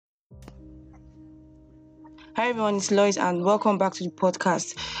Hi everyone, it's Lois and welcome back to the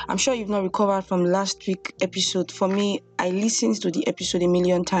podcast. I'm sure you've not recovered from last week episode. For me, I listened to the episode a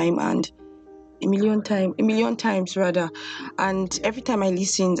million times rather. And every time I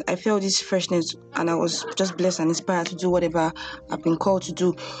listened, I felt this freshness and I was just blessed and inspired to do whatever I've been called to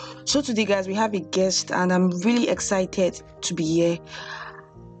do. So today guys, we have a guest and I'm really excited to be here.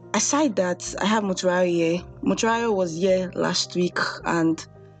 Aside that, I have Moturayo here. Moturayo was here last week and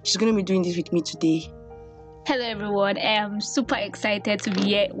she's going to be doing this with me today. Hello everyone, I am super excited to be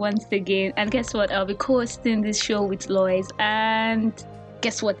here once again. And guess what? I'll be co-hosting this show with Lois. And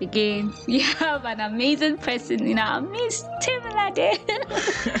guess what again? We have an amazing person in our midst, Temilade.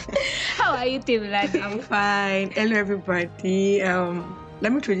 How are you, Temilade? I'm fine. Hello, everybody.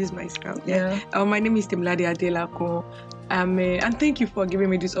 Let me introduce myself. Yeah. My name is Temilade Adelakun. And thank you for giving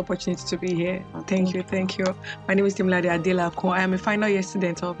me this opportunity to be here. Thank you. My name is Temilade Adelakun. I am a final year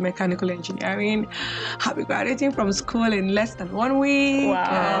student of mechanical engineering. I'll be graduating from school in less than 1 week.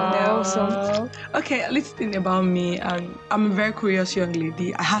 Wow. And awesome. Okay, let's think about me. I'm a very curious young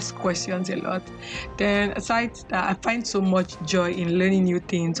lady. I ask questions a lot. Then aside that, I find so much joy in learning new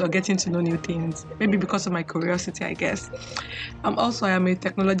things or getting to know new things. Maybe because of my curiosity, I guess. I am a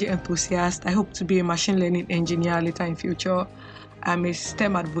technology enthusiast. I hope to be a machine learning engineer later in future. I'm a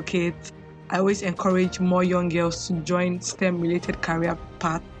STEM advocate. I always encourage more young girls to join STEM-related career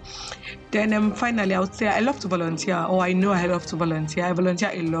path. Then finally, I would say I love to volunteer, or I know I love to volunteer. I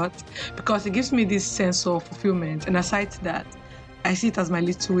volunteer a lot because it gives me this sense of fulfillment. And aside that, I see it as my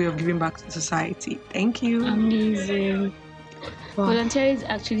little way of giving back to society. Thank you. Amazing. Wow. Volunteer is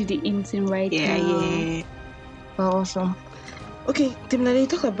actually the in thing right now. Yeah. Wow, awesome. Okay, Temilade,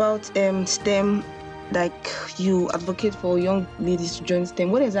 talk about STEM. Like you advocate for young ladies to join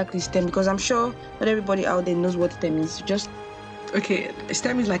STEM. What exactly is STEM? Because I'm sure not everybody out there knows what STEM is. Okay,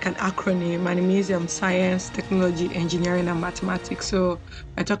 STEM is like an acronym and it means science, technology, engineering and mathematics. So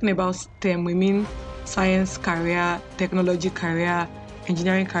by talking about STEM, we mean science career, technology career,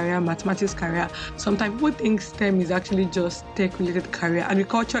 engineering career, mathematics career. Sometimes people think STEM is actually just tech-related career.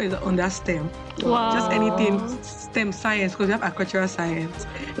 Agriculture is under STEM. Wow. Just anything STEM science, because we have agricultural science.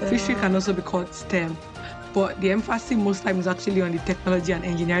 Fishery can also be called STEM. But the emphasis most time is actually on the technology and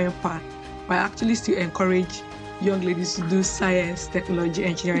engineering part. But I actually still encourage young ladies to do science, technology,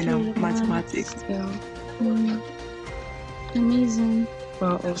 engineering and mathematics. Yeah. Amazing.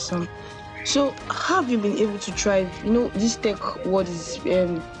 Wow, awesome. So, how have you been able to thrive? This tech world is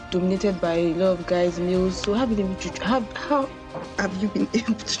dominated by a lot of guys, males. So, how have you been able to how have you been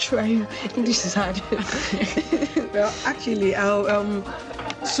able to thrive? English is hard. Well, actually,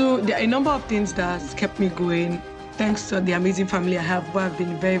 so there are a number of things that's kept me going. Thanks to the amazing family I have, who have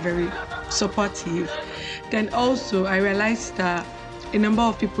been very, very supportive. Then also, I realized that a number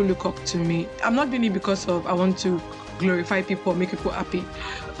of people look up to me. I'm not doing it because of I want to glorify people or make people happy.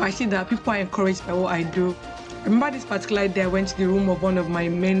 But I see that people are encouraged by what I do. I remember this particular day I went to the room of one of my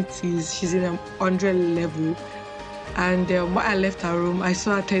mentees. She's in 100 level. And when I left her room, I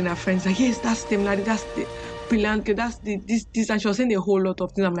saw her telling her friends, like, yes, that's Temilade, that's the brilliant girl, that's this. And she was saying a whole lot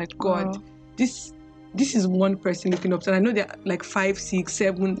of things. I'm like, God, this is one person looking up to me. And I know there are like 5, 6,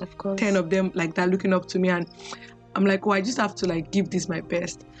 7, 10 of them like that looking up to me. And I'm like, I just have to like give this my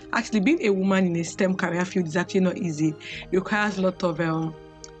best. Actually, being a woman in a STEM career field is actually not easy. It requires a lot of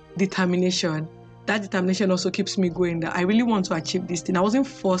determination. That determination also keeps me going, that I really want to achieve this thing. I wasn't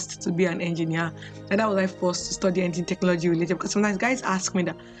forced to be an engineer, and that was I forced to study anything technology related. Because sometimes guys ask me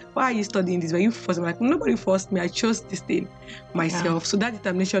that, why are you studying this? Were you forced? I'm like, nobody forced me. I chose this thing myself. Yeah. So that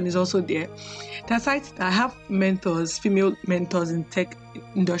determination is also there. Aside that, I have mentors, female mentors in tech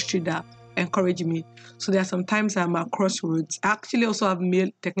industry that encourage me. So there are some times I'm at crossroads. I actually also have male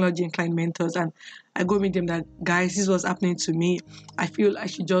technology inclined mentors, and I go meet them that, guys, this was happening to me. I feel I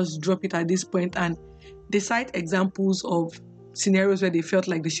should just drop it at this point. And they cite examples of scenarios where they felt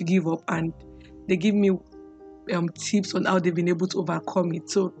like they should give up, and they give me tips on how they've been able to overcome it.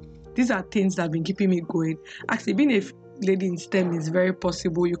 So these are things that have been keeping me going. Actually, being a lady in STEM is very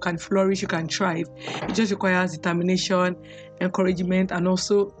possible. You can flourish, you can thrive. It just requires determination, encouragement, and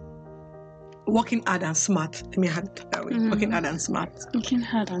also working hard and smart. Let me add it that way. Working hard and smart. Working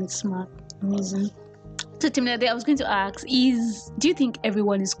hard and smart. Amazing. So Temilade, I was going to ask, do you think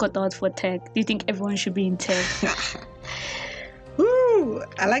everyone is cut out for tech? Do you think everyone should be in tech? Ooh,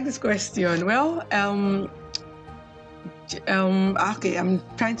 I like this question. Well, okay, I'm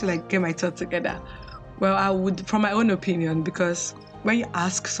trying to like get my thoughts together. Well, I would, from my own opinion, because when you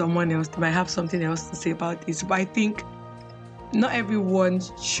ask someone else, they might have something else to say about this. But I think not everyone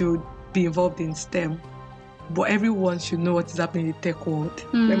should be involved in STEM, but everyone should know what is happening in the tech world.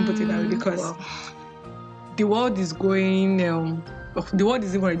 Let me put it that way, because the world is going, the world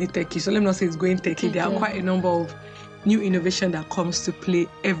is even already techy, so let me not say it's going techy. There are quite a number of new innovation that comes to play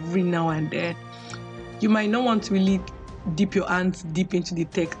every now and then. You might not want to really dip your hands deep into the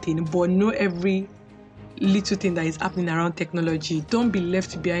tech thing, but know every little thing that is happening around technology. Don't be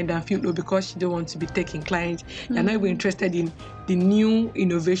left behind and feel, because you don't want to be tech inclined, you're not even interested in the new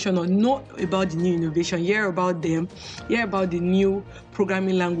innovation or know about the new innovation, hear about them, hear about the new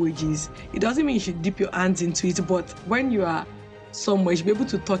programming languages. It doesn't mean you should dip your hands into it, but when you are somewhere, you should be able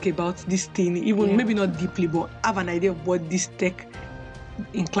to talk about this thing, even maybe not deeply, but have an idea of what these tech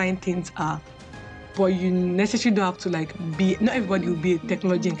inclined things are. But you necessarily don't have to not everybody will be a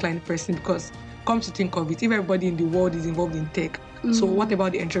technology inclined person, because come to think of it, if everybody in the world is involved in tech, so what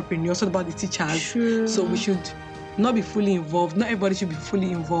about the entrepreneurs? What about the teachers? True. So we should not be fully involved. Not everybody should be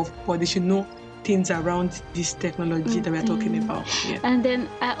fully involved, but they should know things around this technology that we're talking about. Yeah. And then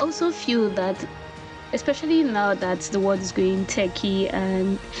I also feel that, especially now that the world is going techy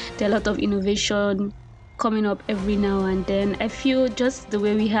and there are a lot of innovation coming up every now and then, I feel just the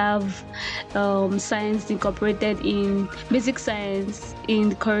way we have science incorporated in basic science in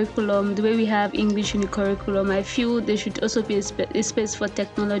the curriculum, the way we have English in the curriculum, I feel there should also be a space for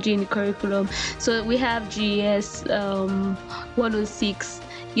technology in the curriculum. So we have GES 106.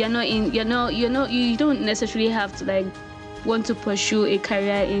 You don't necessarily have to want to pursue a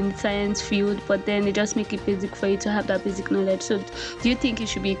career in science field, but then they just make it basic for you to have that basic knowledge. So do you think it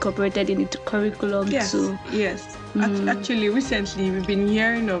should be incorporated in the curriculum too? Yes. Actually, recently we've been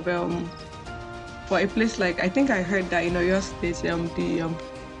hearing of for a place I think I heard that in Oyo State, the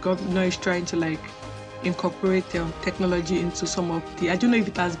governor is trying to incorporate technology into some of the, I don't know if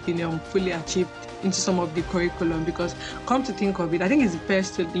it has been fully achieved into some of the curriculum, because come to think of it, I think it's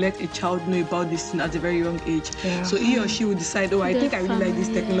best to let a child know about this thing at a very young age. So he or she will decide, I think I really like this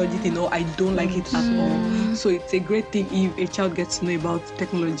technology thing, or I don't like it at all. So it's a great thing if a child gets to know about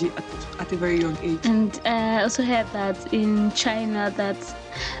technology at a very young age. And I also heard that in China that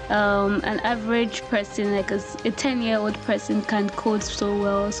an average person, like a 10-year-old person, can code so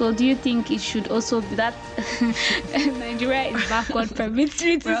well. So do you think it should also be that Nigeria is backward, permits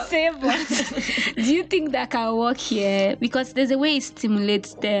me to say, but do you think that can work here? Because there's a way it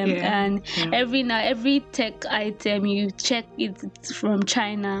stimulates them, and every tech item you check it's from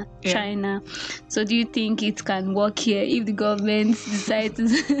China. So do you think it can work here if the government decides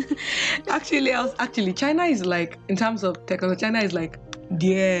to Actually, China is in terms of technology, China is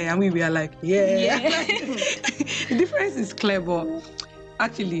and we are the difference is clear, but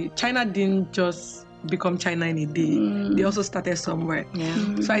actually China didn't just become China in a day. They also started somewhere.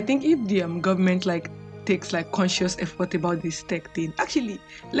 So I think if the government takes conscious effort about this tech thing, actually,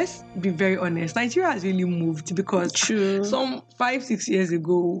 let's be very honest, Nigeria has really moved, because some 5-6 years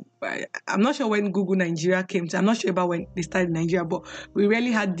ago, I'm not sure when Google Nigeria came to, I'm not sure about when they started in Nigeria, but we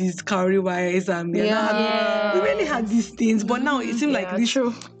really had these calorie-wise and we really had these things, but now it seems these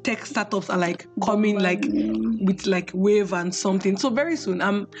tech startups are coming with wave and something. So very soon,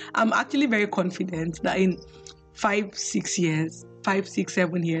 I'm actually very confident that in 5-6 years,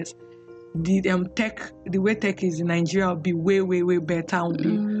 5-6-7 years, the way tech is in Nigeria will be way, way, way better and will be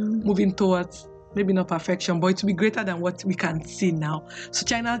moving towards maybe not perfection, but it will be greater than what we can see now. So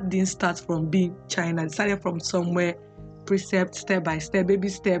China didn't start from being China. It started from somewhere, precept, step by step, baby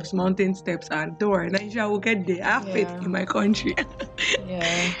steps, mountain steps, and don't worry, Nigeria will get there. I have faith in my country.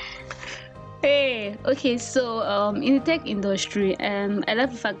 Hey, okay, so in the tech industry, I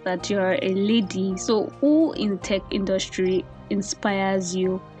love the fact that you're a lady. So who in the tech industry inspires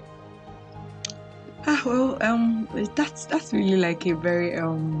you? That's really a very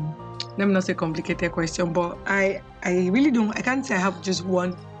let me not say complicated question, but I really don't, I can't say I have just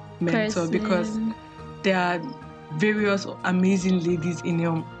one mentor, because there are various amazing ladies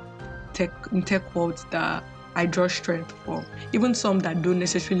in tech world that I draw strength from. Even some that don't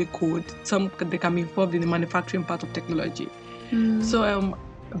necessarily code, some they can be involved in the manufacturing part of technology. So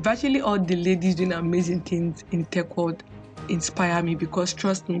virtually all the ladies doing amazing things in tech world inspire me, because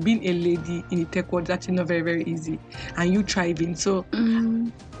trust me, being a lady in the tech world is actually not very, very easy, and you thriving. So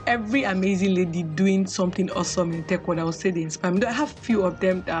every amazing lady doing something awesome in the tech world, I would say they inspire me. I have few of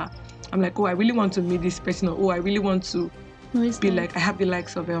them that I'm I really want to meet this person, or I really want to be I have the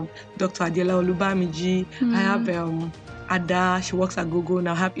likes of Dr. Adela Olubamiji. I have Ada, she works at Google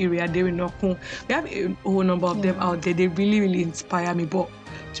now. I have Iria Derinokun. We have a whole number of them out there. They really, really inspire me. But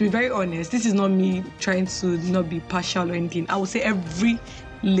to be very honest, this is not me trying to not be partial or anything. I would say every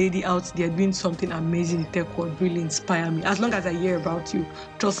lady out there doing something amazing in tech world really inspire me. As long as I hear about you,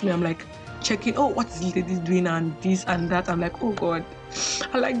 trust me, I'm checking, what is ladies doing and this and that. I'm oh God,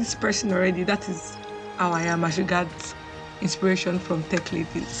 I like this person already. That is how I am as regards inspiration from tech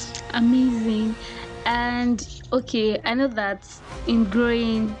ladies. Amazing. And okay, I know that in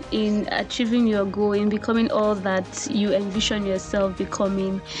growing, in achieving your goal, in becoming all that you envision yourself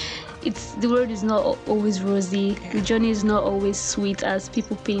becoming, the road is not always rosy. The journey is not always sweet as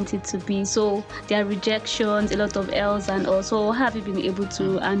people paint it to be. So there are rejections, a lot of L's, and also have you been able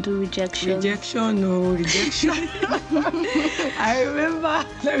to handle rejection? Rejection. I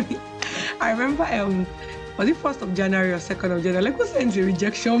remember was it 1st of January or 2nd of January? Like, who sends a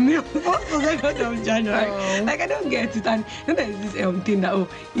rejection mail? 1st or 2nd of January? Oh. Like, I don't get it. And then there's this thing that,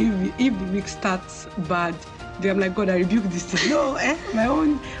 if the week starts bad, then I'm like, God, I rebuke this thing. No,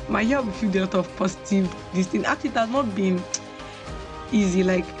 my year will feel a lot of positive, this thing. Actually, it has not been easy.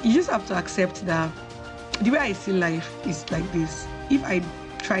 Like, you just have to accept that the way I see life is like this. If I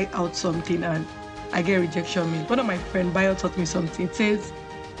try out something and I get rejection mail, one of my friends, Bayo, taught me something.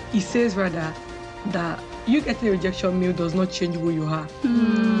 He says rather that you getting a rejection mail does not change who you are.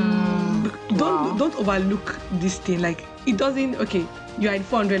 Don't overlook this thing. Like, it doesn't. Okay, you are in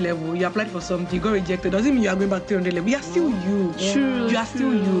 400 level. You applied for something. You got rejected. Doesn't mean you are going back to 300 level. You are still you. True. You are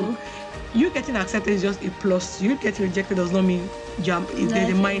still you. You getting accepted is just a plus. You getting rejected does not mean there's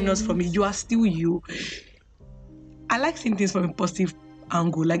a minus from it. You are still you. I like seeing things from a positive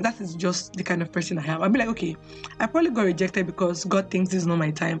angle. Like, that is just the kind of person I am. I'll be like, okay, I probably got rejected because God thinks this is not my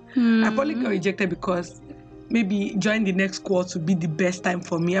time. I probably got rejected because maybe join the next course will be the best time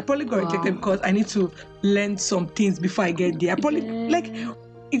for me. I probably got rejected because I need to learn some things before I get there. I probably like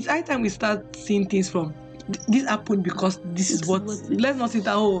it's high time we start seeing things from this happened because this is what. Let's not say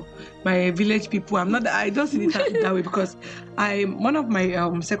that my village people. I don't see it that way because one of my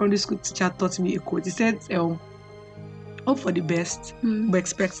secondary school teacher taught me a quote. He said, hope for the best, but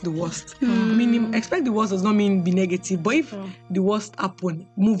expect the worst. Meaning, expect the worst does not mean be negative, but if the worst happen,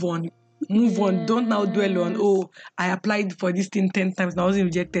 move on. Don't now dwell on, I applied for this thing 10 times and I wasn't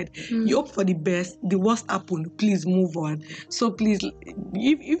rejected. You hope for the best, the worst happened, please move on. So please,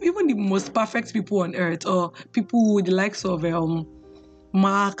 if even the most perfect people on earth, or people with the likes of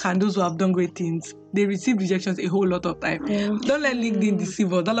Mark and those who have done great things, they receive rejections a whole lot of time. Don't let LinkedIn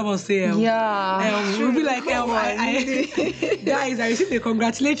deceive us. All of us say, we'll be like, guys, I received a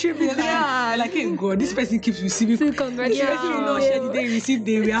congratulatory mail. Like, hey, God, this person keeps receiving congratulations. They received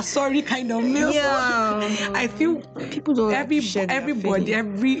we are sorry kind of mail. I feel People don't everybody,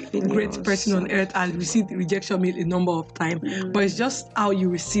 every great person on earth has received rejection mail a number of times, but it's just how you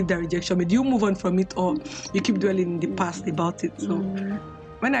receive that rejection mail. Do you move on from it, or you keep dwelling in the past about it? So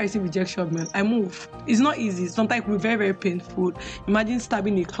when I receive rejection mail, I move. It's not easy. Sometimes it's very, very painful. Imagine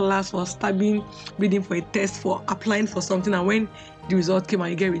stabbing a class or reading for a test, for applying for something, and when the result came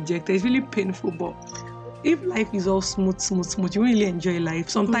and you get rejected, it's really painful. But if life is all smooth, you really enjoy life.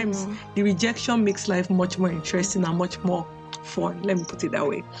 Sometimes the rejection makes life much more interesting and much more fun. Let me put it that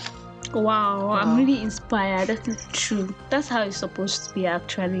way. Wow, I'm really inspired. That's true. That's how it's supposed to be,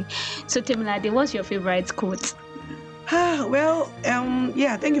 actually. So, Temilade, what's your favorite quote? Well,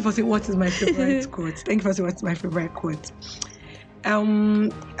 thank you for saying what is my favorite quote. Thank you for saying what's my favorite quote. I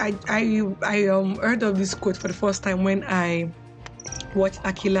heard of this quote for the first time when I watched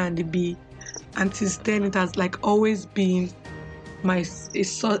Aquila and the Bee, and since then it has like always been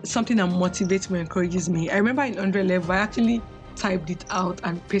something that motivates me, encourages me. I remember in 100 level, I actually typed it out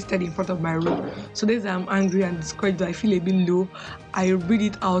and pasted it in front of my room. So days I'm angry and discouraged, I feel a bit low, I read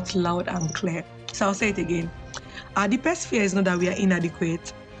it out loud and clear. So I'll say it again. Our deepest fear is not that we are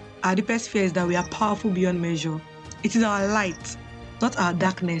inadequate. Our deepest fear is that we are powerful beyond measure. It is our light, not our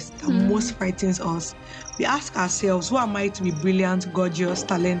darkness, that most frightens us. We ask ourselves, who am I to be brilliant, gorgeous,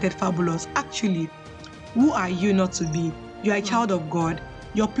 talented, fabulous? Actually, who are you not to be? You are a child of God.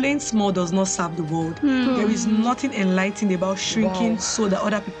 Your playing small does not serve the world. There is nothing enlightening about shrinking so that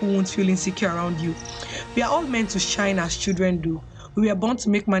other people won't feel insecure around you. We are all meant to shine as children do. We were born to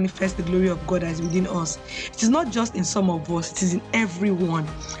make manifest the glory of God as within us. It is not just in some of us, it is in everyone.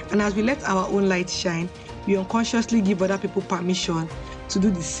 And as we let our own light shine, we unconsciously give other people permission to do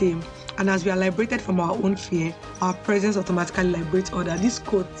the same. And as we are liberated from our own fear, our presence automatically liberates others. This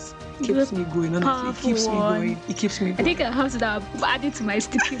quote keeps me going, honestly. It keeps me going. I think I have to add it to my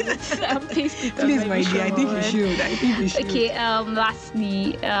sticky notes and paste it. Please, my dear, I think you should. Okay,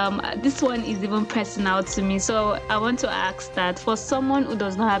 lastly, this one is even personal to me. So I want to ask that for someone who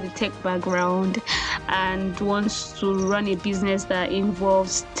does not have a tech background and wants to run a business that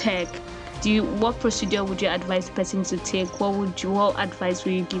involves tech, what procedure would you advise the person to take? What advice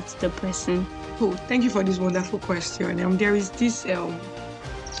will you give to the person? Oh, thank you for this wonderful question. There is this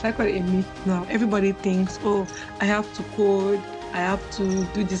like a myth now. Everybody thinks, I have to code, I have to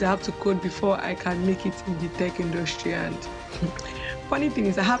do this, I have to code before I can make it in the tech industry. And funny thing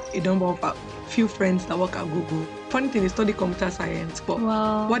is, I have a number of few friends that work at Google. Funny thing, they study computer science, but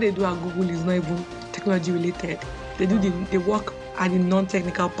what they do at Google is not even technology related. They work at the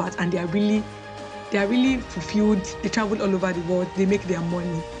non-technical part, and they are really fulfilled. They travel all over the world. They make their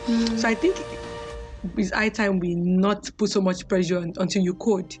money. So I think it's high time we not put so much pressure until you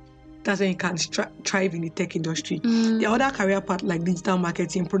code. That's when you can thrive in the tech industry. The other career path like digital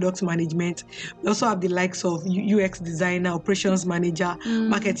marketing, product management. We also have the likes of UX designer, operations manager,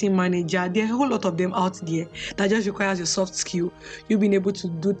 marketing manager. There are a whole lot of them out there that just requires your soft skill. You being able to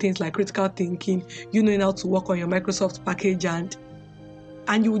do things like critical thinking, you knowing how to work on your Microsoft package, and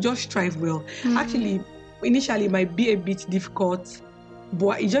you will just thrive well. Actually, initially it might be a bit difficult,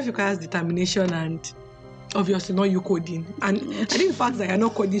 but it just requires determination and obviously not you coding. And I think the fact that you're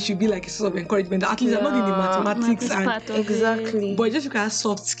not coding should be like a source of encouragement. At least you're not in the mathematics Exactly. but it just requires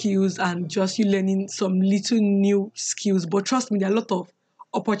soft skills and just you learning some little new skills. But trust me, there are a lot of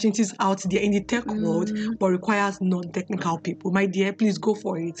opportunities out there in the tech world, but requires non-technical people. My dear, please go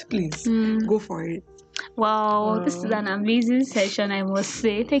for it. Please go for it. Wow, this is an amazing session, I must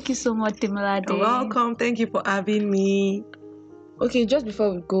say. Thank you so much, Temilade. You're welcome. Thank you for having me. Okay, just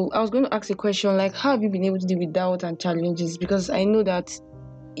before we go, I was going to ask a question like, how have you been able to deal with doubt and challenges? Because I know that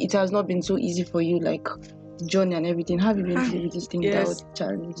it has not been so easy for you, like the journey and everything. How have you been able to deal with this thing, doubt,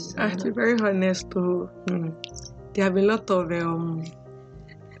 challenges? To be very honest, there have been a lot of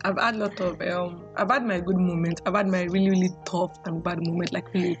I've had my good moments. I've had my really, really tough and bad moments,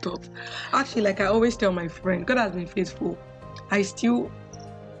 like really tough. Actually, like I always tell my friend, God has been faithful. I still,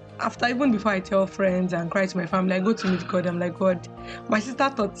 even before I tell friends and cry to my family, I go to meet God. I'm like, God, my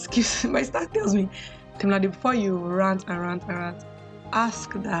sister tells me, Temilade, before you rant,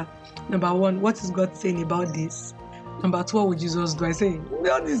 ask that, number one, what is God saying about this? Number two, what would Jesus do? I say,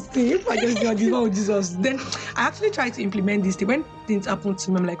 all this thing, if I just do this, what would Jesus do? Then I actually try to implement this thing. When things happen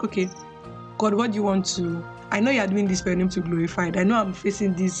to me, I'm like, okay, God, what do you want to? I know you're doing this for Him to be glorified. I know I'm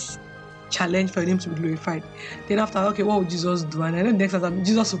facing this challenge for Him to be glorified. Then after, okay, what would Jesus do? And I know next time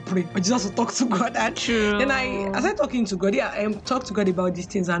Jesus will pray, or Jesus will talk to God. And then I started talking to God. I talk to God about these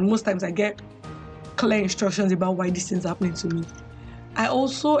things, and most times I get clear instructions about why these things are happening to me. I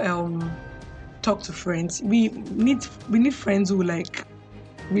also talk to friends. We need friends who like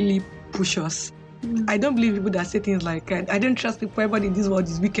really push us. I don't believe people that say things like, I don't trust people, everybody in this world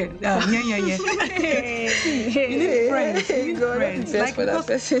is wicked. You need friends. Like, for that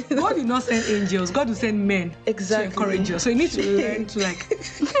person. God will not send angels. God will send men to encourage you. So you need to learn to like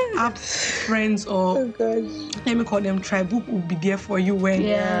have friends, or let me call them tribe, who will be there for you when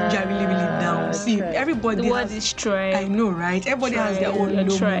you're really, really down. See, everybody the word is tribe. I know, right? Everybody has their own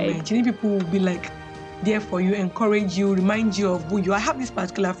low moment. You need people who will be like there for you, encourage you, remind you of who you are. I have this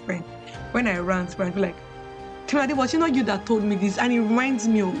particular friend. When I rant, I feel like, Temilade, was it not you that told me this? And it reminds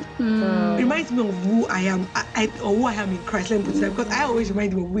me of who I am, or who I am in Christ. Let me put it that, because I always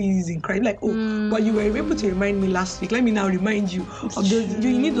remind him of who he is in Christ. Like, but you were able to remind me last week. Let me now remind you of those.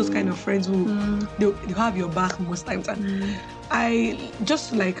 You need those kind of friends who they have your back most times. And I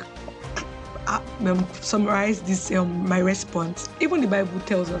just like summarize this my response. Even the Bible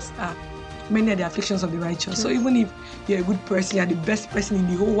tells us many are the afflictions of the righteous. So even if you're a good person, you're the best person in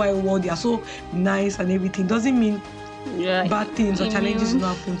the whole wide world, you're so nice and everything, doesn't mean bad things or challenges will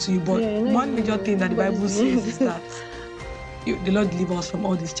not happen to you. But one major thing that the Bible says is that the Lord delivers us from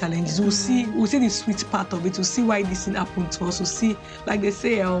all these challenges. We'll see the sweet part of it. We'll see why this thing happened to us. We'll see, like they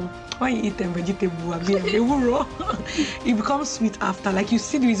say, when you eat vegetable, it becomes sweet after. Like you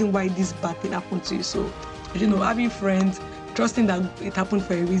see the reason why this bad thing happened to you. So, having friends, trusting that it happened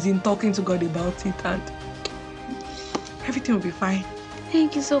for a reason, talking to God about it, and everything will be fine.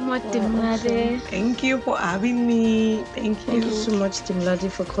 Thank you so much, Temilade. Thank you for having me. Thank you so much,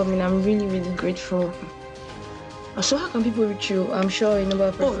 Temilade, for coming. I'm really, really grateful. So how can people reach you? I'm sure a number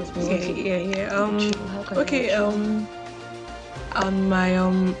of persons will want to. On my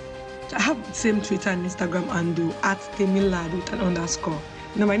I have the same Twitter and Instagram handle @Temilade with an underscore.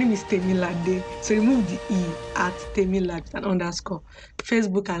 No, my name is Temilade. So remove the E @Temilade with an underscore.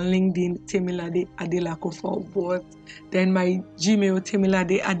 Facebook and LinkedIn, Temilade Adelakun for both. Then my Gmail,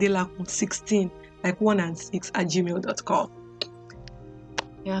 Temilade Adelakun 16, like 1 and 6 @gmail.com.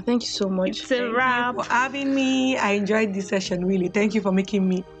 Yeah, thank you so much. It's a wrap. Thank you for having me. I enjoyed this session, really. Thank you for making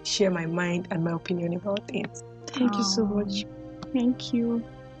me share my mind and my opinion about things. Thank you so much. Thank you.